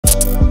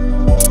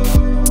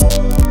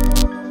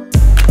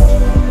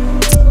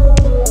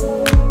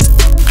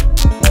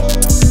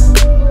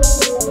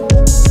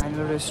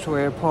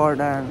Airport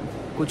and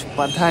कुछ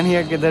पता नहीं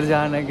है किधर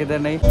जाना है किधर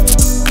नहीं,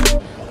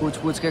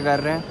 पूछ के कर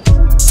रहे हैं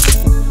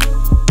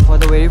for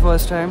the very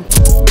first time.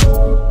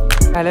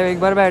 पहले एक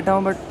बार बैठा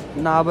हूँ बट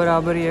ना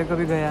बराबर ही है,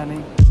 कभी गया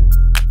नहीं।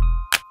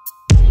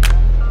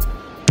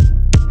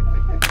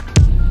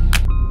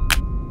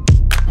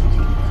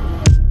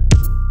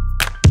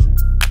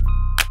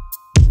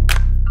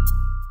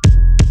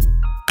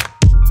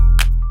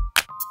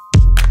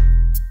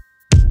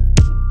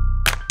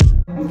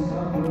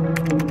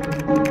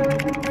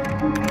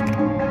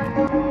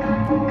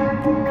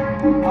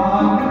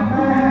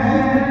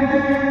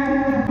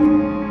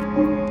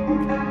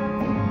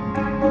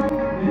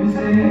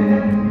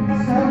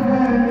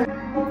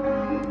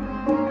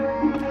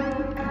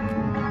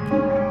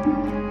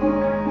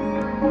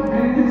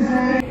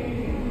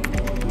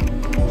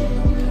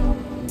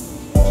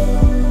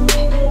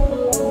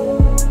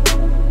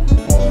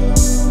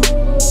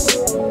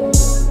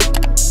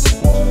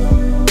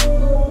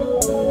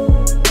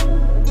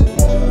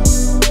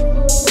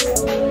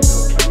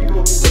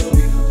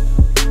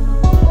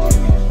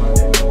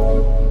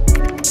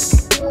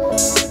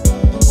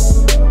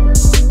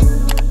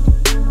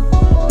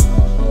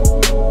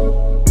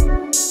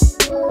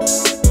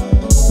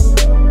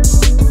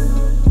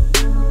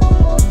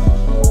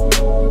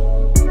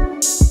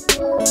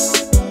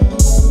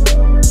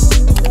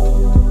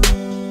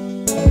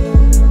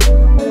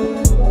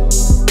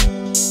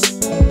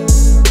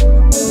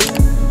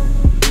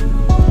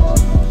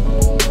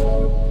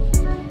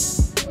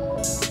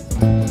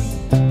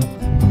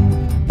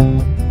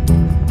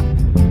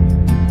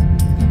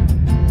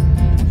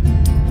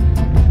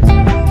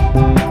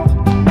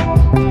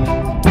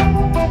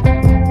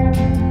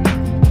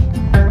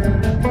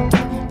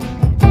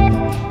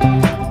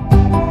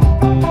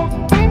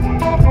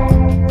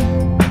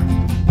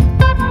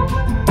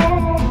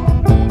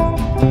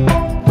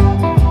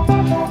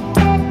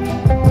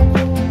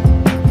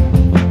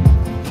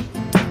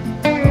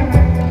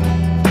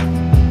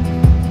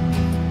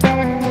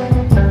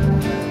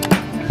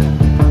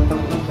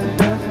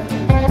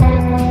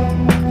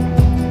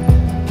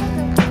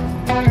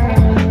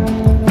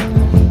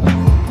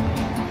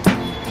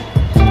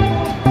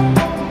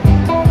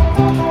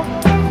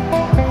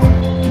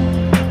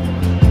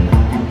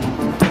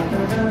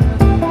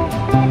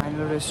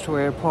 टू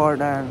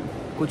एयरपोर्ट एंड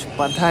कुछ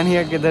पता नहीं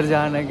है किधर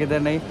जाना है किधर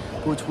नहीं,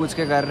 पूछ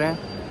के कर रहे हैं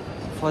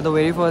for the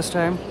very first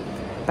time.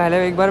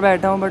 पहले एक बार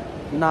बैठा हूँ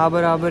बट ना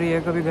बराबर ही है,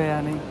 कभी गया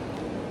नहीं।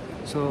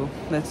 So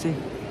let's see.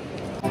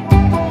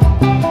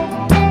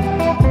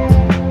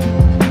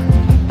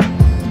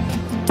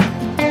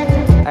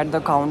 At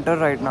the counter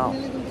right now,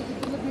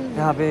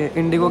 यहाँ पे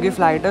इंडिगो की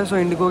फ़्लाइट है, सो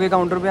इंडिगो के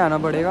काउंटर पे आना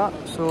पड़ेगा।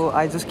 सो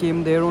I just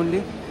came there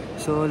only,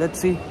 so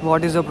let's see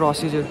what is the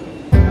procedure.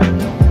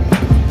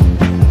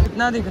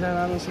 कितना दिख रहा है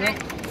मैम इसमें?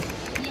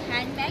 ये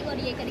हैंड बैग और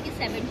ये करके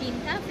 17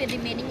 था, फिर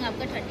रिमेनिंग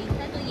आपका 13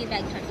 था, तो ये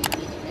बैग 13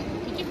 kg है,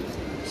 ठीक है?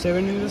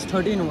 17 +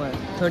 13 हुआ है,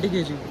 30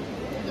 kg।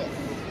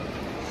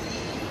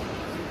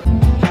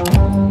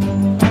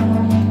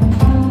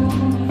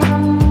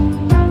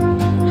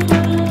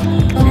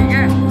 ठीक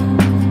है।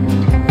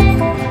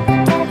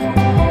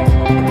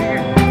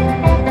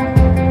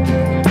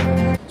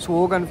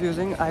 So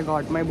confusing. I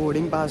got my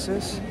boarding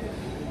passes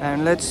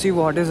and let's see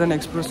what is the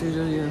next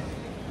procedure here.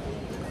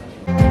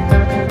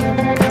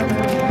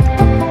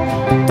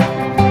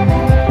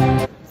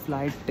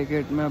 Flight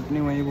ticket मैं अपनी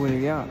वहीं भूल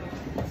गया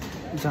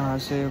जहाँ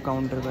से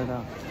काउंटर पे था।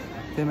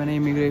 फिर मैंने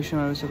इमिग्रेशन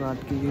वाले से बात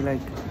की कि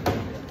लाइक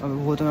अब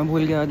वो तो मैं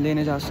भूल गया,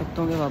 लेने जा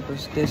सकता हूँ क्या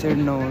वापस? दे सेड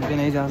नो कि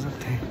नहीं जा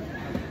सकते।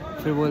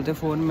 फिर बोलते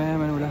फ़ोन में है,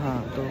 मैंने बोला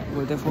हाँ, तो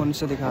बोलते फ़ोन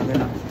से दिखा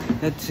देना।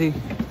 Let's see.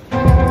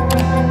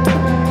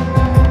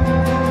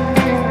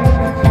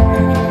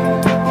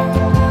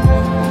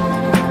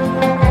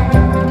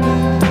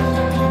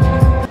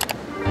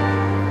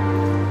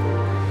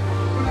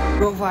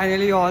 तो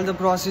finally all the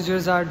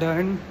procedures are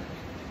done.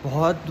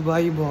 बहुत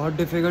बहुत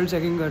डिफ़िकल्ट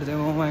चेकिंग करते हैं,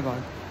 ओह माय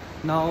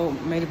गॉड। नाउ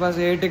मेरे पास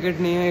एयर टिकट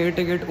नहीं है, एयर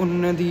टिकट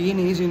उन्होंने दी ही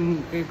नहीं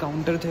जिनके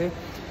काउंटर थे,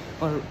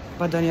 और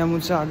पता नहीं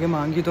मुझसे आगे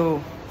मांगी तो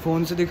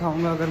फ़ोन से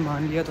दिखाऊंगा, अगर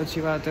मान लिया तो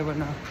अच्छी बात है,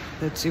 वरना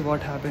लेट्स सी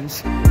व्हाट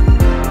हैपेंस।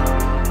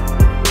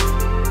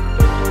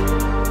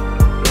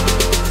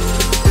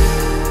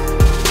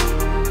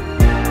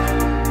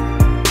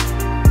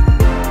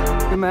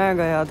 मैं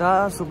गया था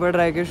सुपर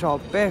ड्राई के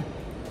शॉप पे,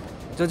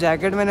 जो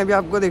जैकेट मैंने भी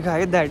आपको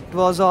दिखाई दैट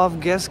वाज ऑफ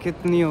गेस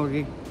कितनी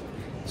होगी,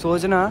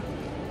 सोचना,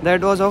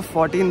 दैट वाज ऑफ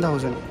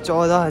 14,000,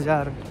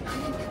 14,000।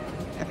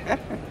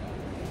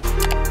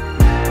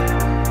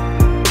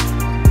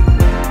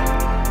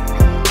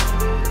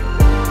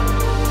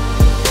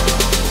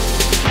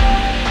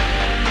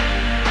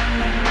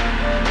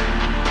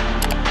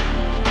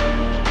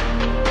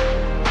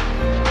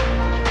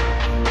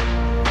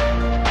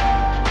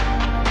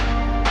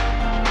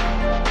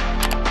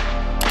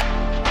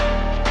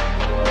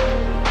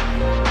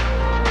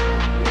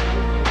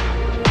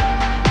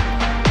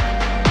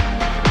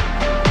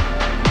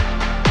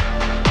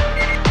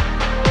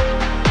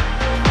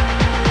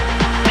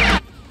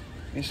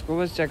 इसको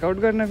बस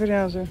चेकआउट करना फिर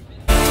यहाँ से।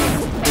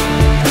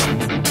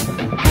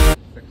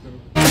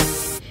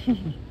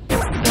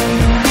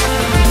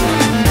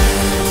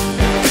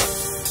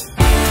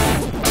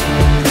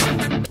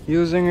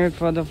 Using it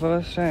for the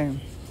first time.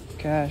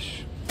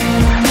 Cash.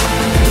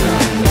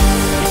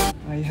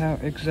 I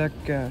have exact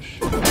cash.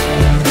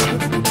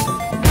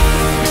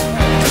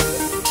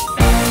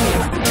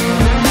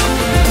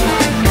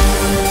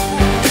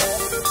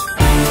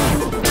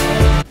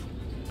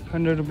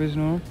 100 rupees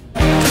note.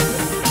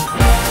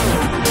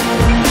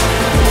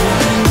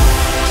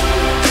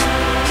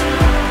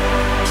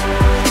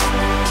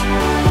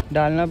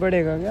 डालना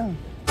पड़ेगा क्या?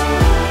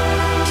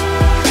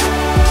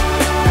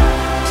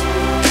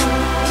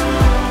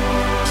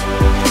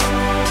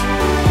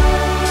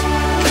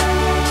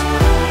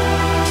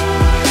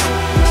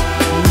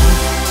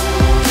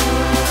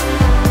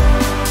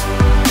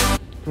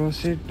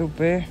 Proceed to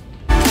pay.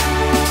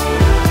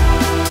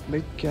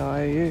 भाई क्या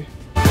है ये?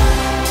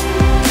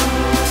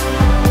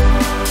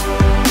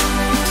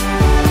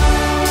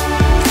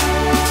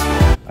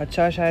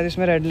 अच्छा शायद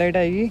इसमें रेड लाइट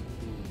आएगी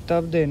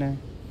तब देना है।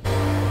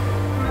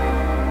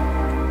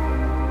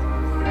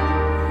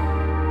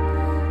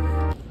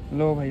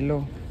 लो भाई लो।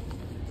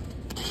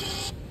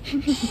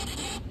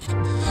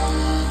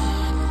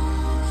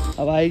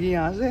 अब आएगी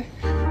यहाँ से।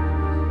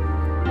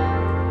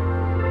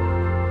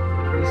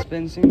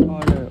 Dispensing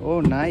order.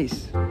 Oh nice.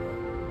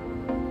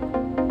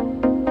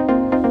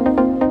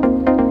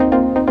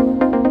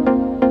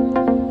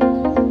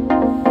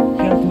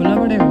 क्या खोलना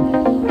पड़ेगा?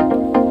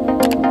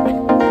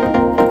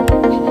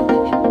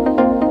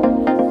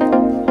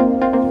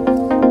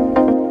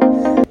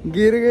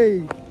 गिर गई।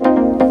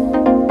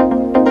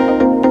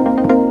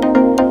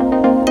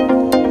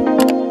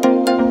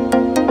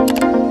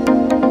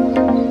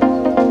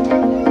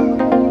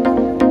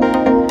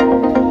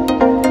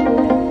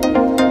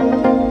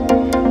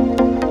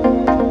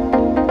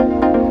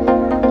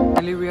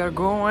 We are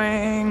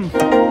going.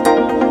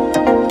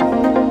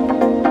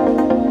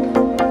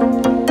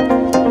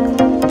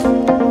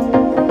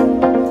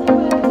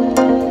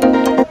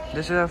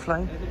 This is our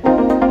flight.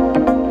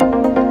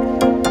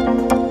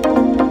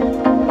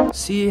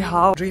 See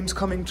how dreams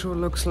coming true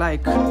looks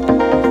like.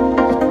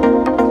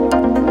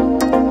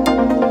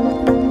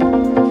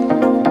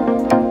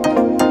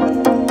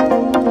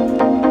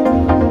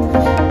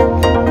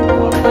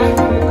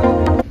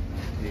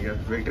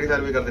 Victory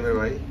सार भी कर दे मेरे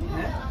भाई।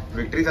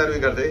 विक्ट्री सार भी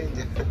कर दे।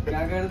 क्या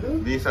कर दूं?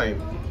 We sign.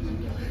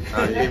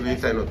 हाँ ये वी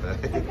साइन होता है।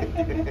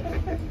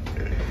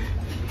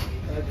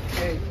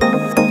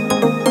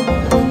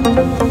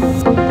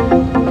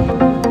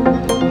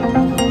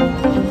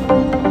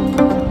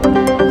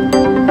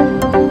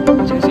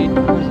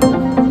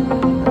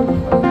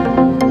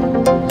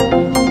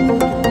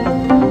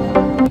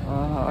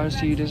 Our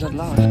seat is at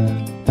last.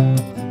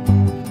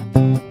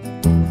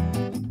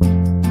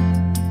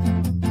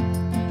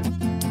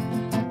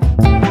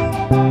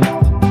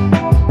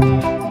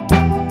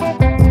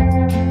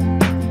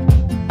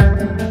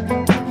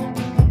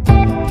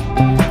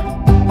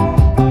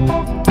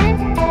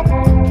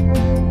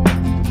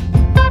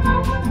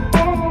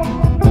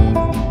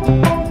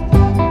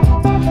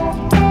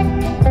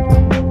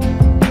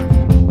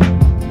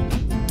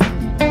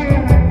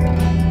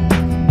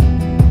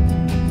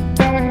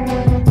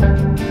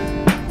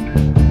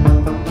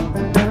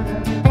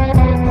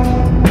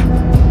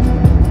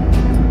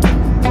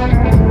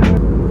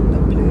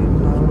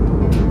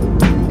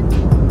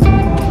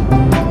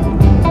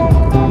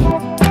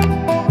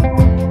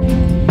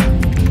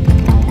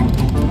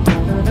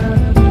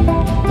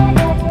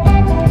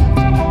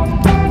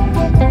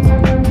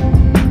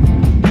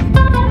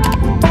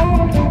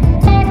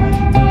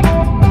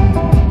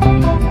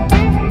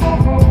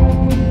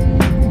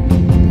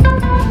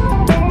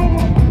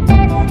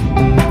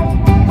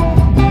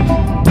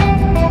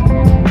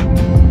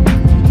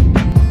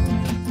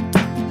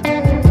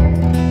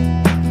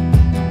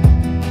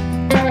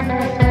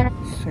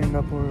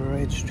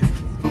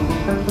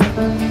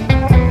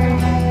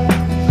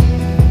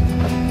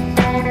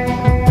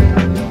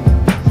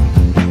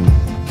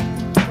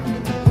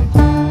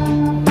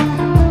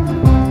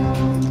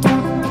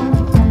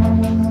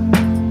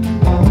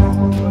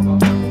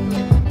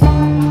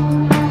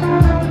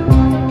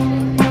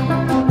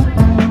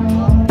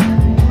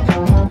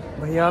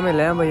 भैया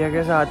मिले हैं, भैया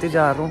के साथ ही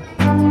जा रहा हूँ।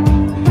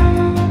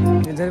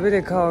 इधर भी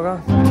देखा होगा।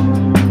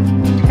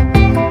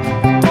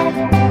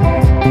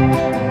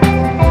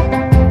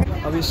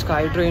 अभी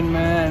स्काई ट्रेन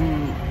में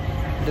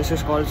and this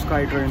is called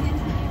sky train.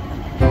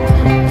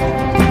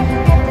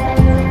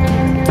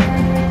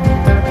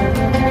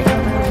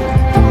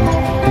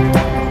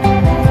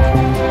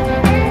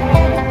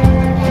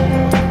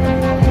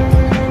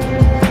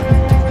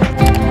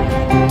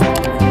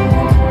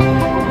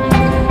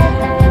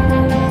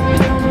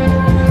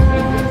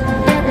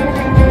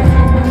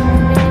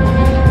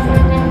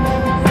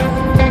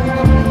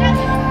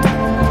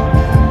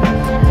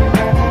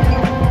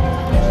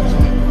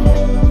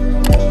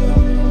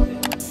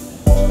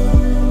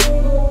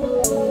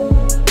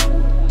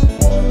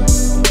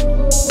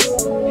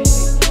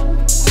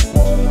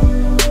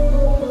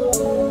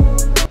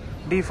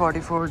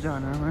 D44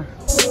 जाना है हमें।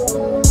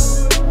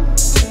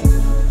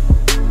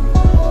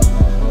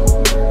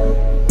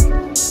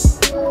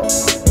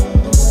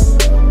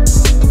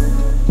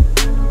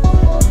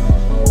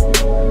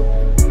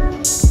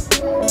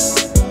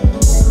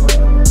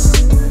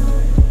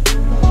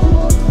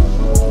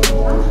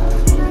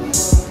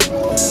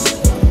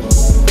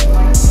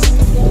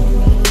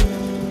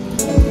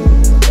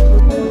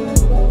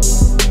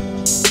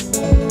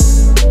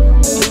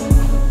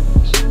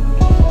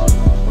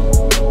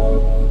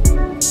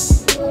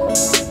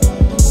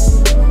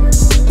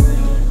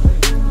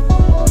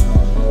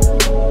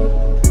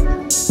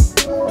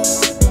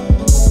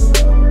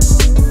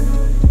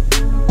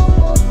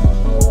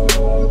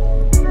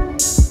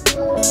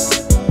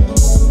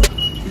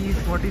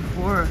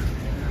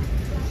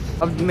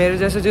 अब मेरे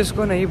जैसे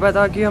जिसको नहीं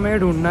पता कि हमें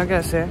ढूंढना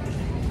कैसे है,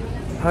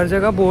 हर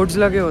जगह बोर्ड्स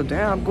लगे होते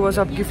हैं, आपको बस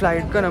आपकी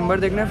फ़्लाइट का नंबर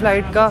देखना है,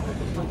 फ़्लाइट का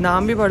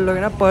नाम भी पढ़ लोगे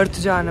ना, पर्थ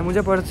जाना है,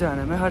 मुझे पर्थ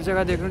जाना है, मैं हर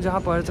जगह देख रहा हूँ जहाँ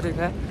पर्थ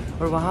लिखा है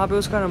और वहाँ पे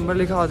उसका नंबर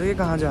लिखा होता है कि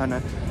कहाँ जाना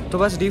है। तो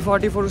बस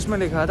D44 उसमें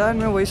लिखा था,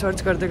 मैं वही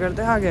सर्च करते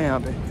करते आ गया यहाँ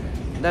पे।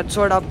 दैट्स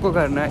व्हाट आपको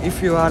करना है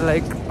if you are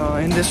like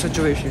in this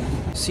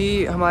situation.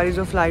 सी हमारी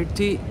जो फ़्लाइट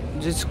थी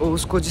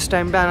उसको जिस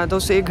टाइम पे आना था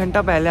उससे 1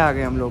 घंटा पहले आ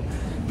गए हम लोग।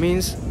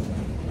 मीन्स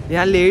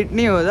यहाँ लेट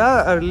नहीं होता,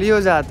 अर्ली हो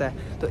जाता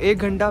है। तो 1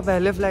 घंटा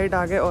पहले फ़्लाइट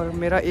आ गए और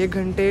मेरा 1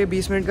 घंटे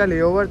 20 मिनट का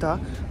लेओवर था,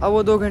 अब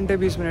वो 2 घंटे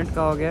 20 मिनट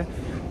का हो गया।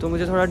 तो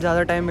मुझे थोड़ा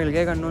ज़्यादा टाइम मिल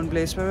गया एक अननोन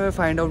प्लेस में, मैं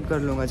फाइंड आउट कर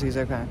लूँगा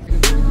चीज़ें कहाँ हैं।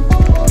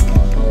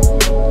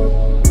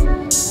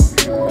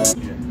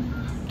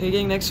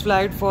 Taking next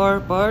flight for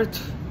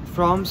Perth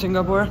from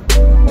Singapore.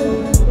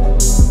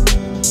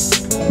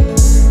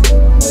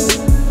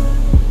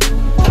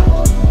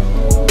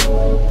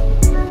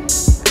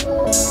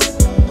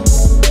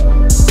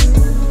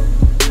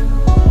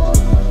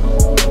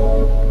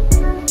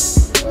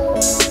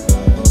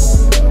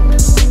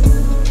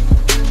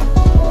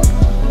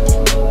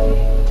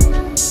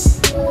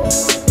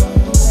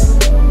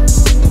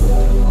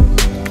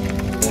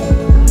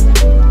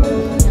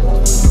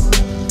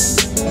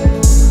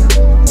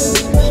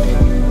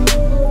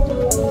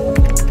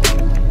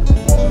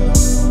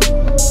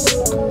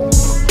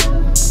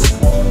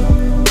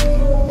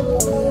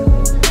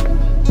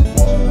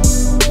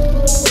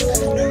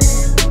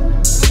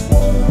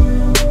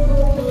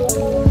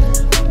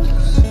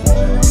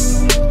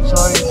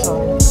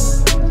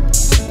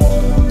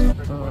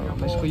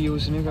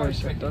 नहीं कर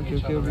सकता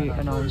क्योंकि अभी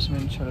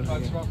अनाउंसमेंट चल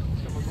रही है।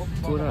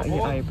 पूरा ये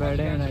आईपैड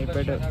है एंड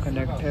आईपैड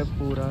कनेक्ट है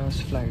पूरा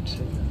इस फ्लाइट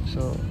से।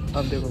 सो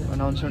अब देखो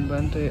अनाउंसमेंट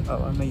बंद तो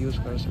अब मैं यूज़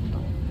कर सकता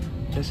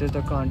हूँ। This is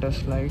the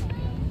contest flight,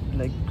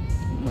 like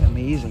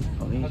amazing.